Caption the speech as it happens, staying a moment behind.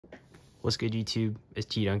What's good, YouTube? It's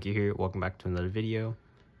TDunky here. Welcome back to another video.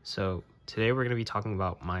 So today we're going to be talking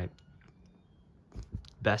about my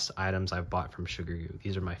best items I've bought from Sugargoo.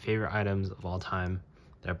 These are my favorite items of all time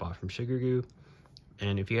that I bought from Sugargoo.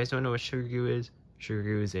 And if you guys don't know what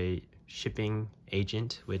Sugargoo is a shipping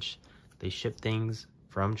agent, which they ship things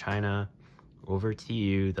from China over to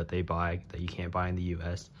you that they buy that you can't buy in the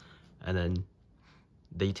US. And then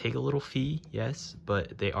they take a little fee, yes,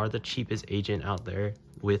 but they are the cheapest agent out there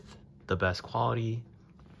with the best quality,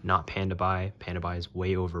 not Panda Buy. Panda Buy is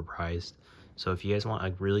way overpriced. So if you guys want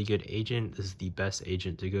a really good agent, this is the best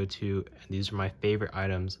agent to go to, and these are my favorite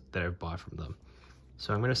items that I've bought from them.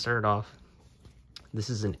 So I'm going to start it off. This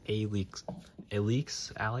is an Alex,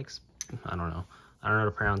 I don't know how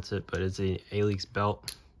to pronounce it, but it's a Alex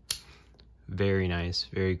belt. Very nice,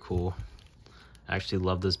 very cool. I actually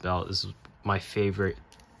love this belt. This is my favorite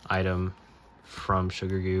item from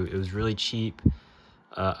Sugargoo. It was really cheap.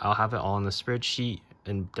 I'll have it all in the spreadsheet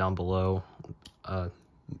and down below.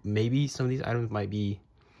 Maybe some of these items might be,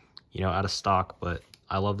 out of stock, but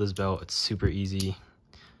I love this belt. It's super easy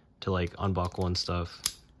to like unbuckle and stuff.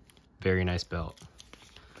 Very nice belt.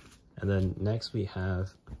 And then next we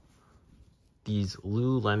have these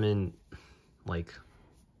Lululemon like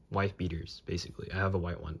wife beaters. Basically, I have a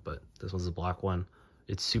white one, but this one's a black one.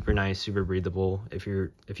 It's super nice, super breathable. If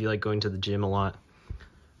you like going to the gym a lot,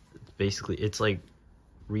 basically it's like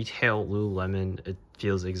retail Lululemon. It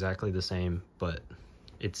feels exactly the same, but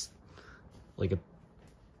it's like a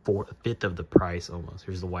fifth of the price almost.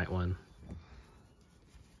 Here's the white one.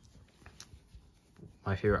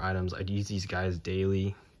 My favorite items. I'd use these guys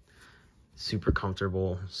daily. Super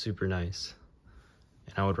comfortable, super nice,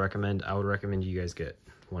 and I would recommend you guys get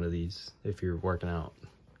one of these if you're working out.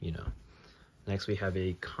 Next we have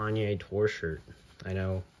a Kanye tour shirt. I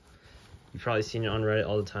know you've probably seen it on Reddit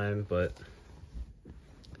all the time, but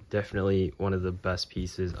definitely one of the best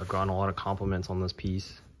pieces. I've gotten a lot of compliments on this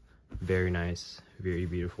piece. Very nice, very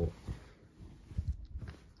beautiful.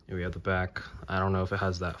 Here we have the back. I don't know if it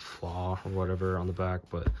has that flaw or whatever on the back,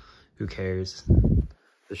 but who cares?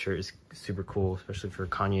 The shirt is super cool, especially for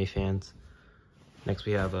Kanye fans. Next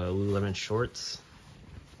we have Lululemon shorts.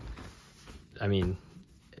 I mean,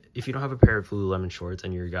 if you don't have a pair of Lululemon shorts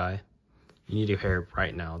and you're a guy, you need a pair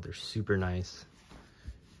right now. They're super nice,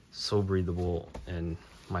 so breathable, and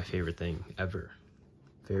my favorite thing ever.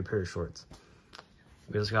 Favorite pair of shorts.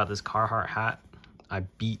 We also got this Carhartt hat. I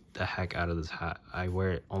beat the heck out of this hat. I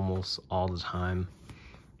wear it almost all the time.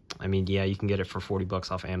 I mean, yeah, you can get it for 40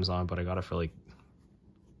 bucks off Amazon, but I got it for like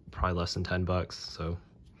probably less than 10 bucks. So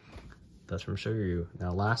that's from Sugargoo.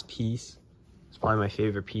 Now, last piece is probably my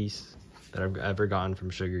favorite piece that I've ever gotten from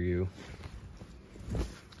Sugargoo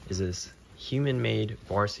is this human-made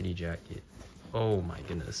varsity jacket. Oh my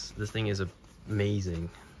goodness, this thing is amazing.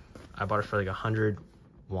 I bought it for like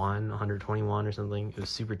 121 or something. It was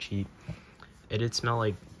super cheap. It did smell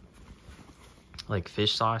like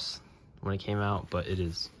fish sauce when it came out, but it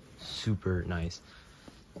is super nice.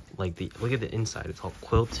 Like look at the inside, it's all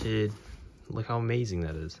quilted. Look how amazing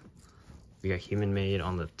that is. We got human-made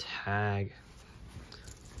on the tag.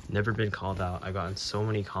 Never been called out. I've gotten so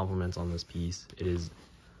many compliments on this piece. It is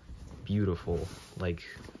beautiful. Like,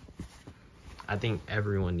 I think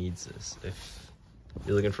everyone needs this. If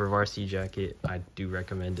you're looking for a varsity jacket, I do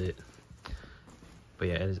recommend it. But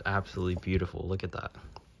yeah, it is absolutely beautiful. Look at that.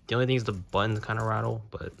 The only thing is the buttons kind of rattle,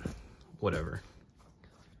 but whatever.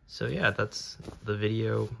 So yeah, that's the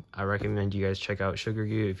video. I recommend you guys check out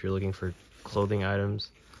Sugargoo if you're looking for clothing items.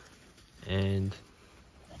 And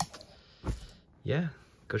yeah,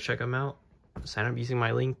 go check them out. Sign up using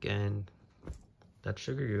my link, and that's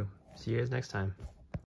Sugargoo. See you guys next time.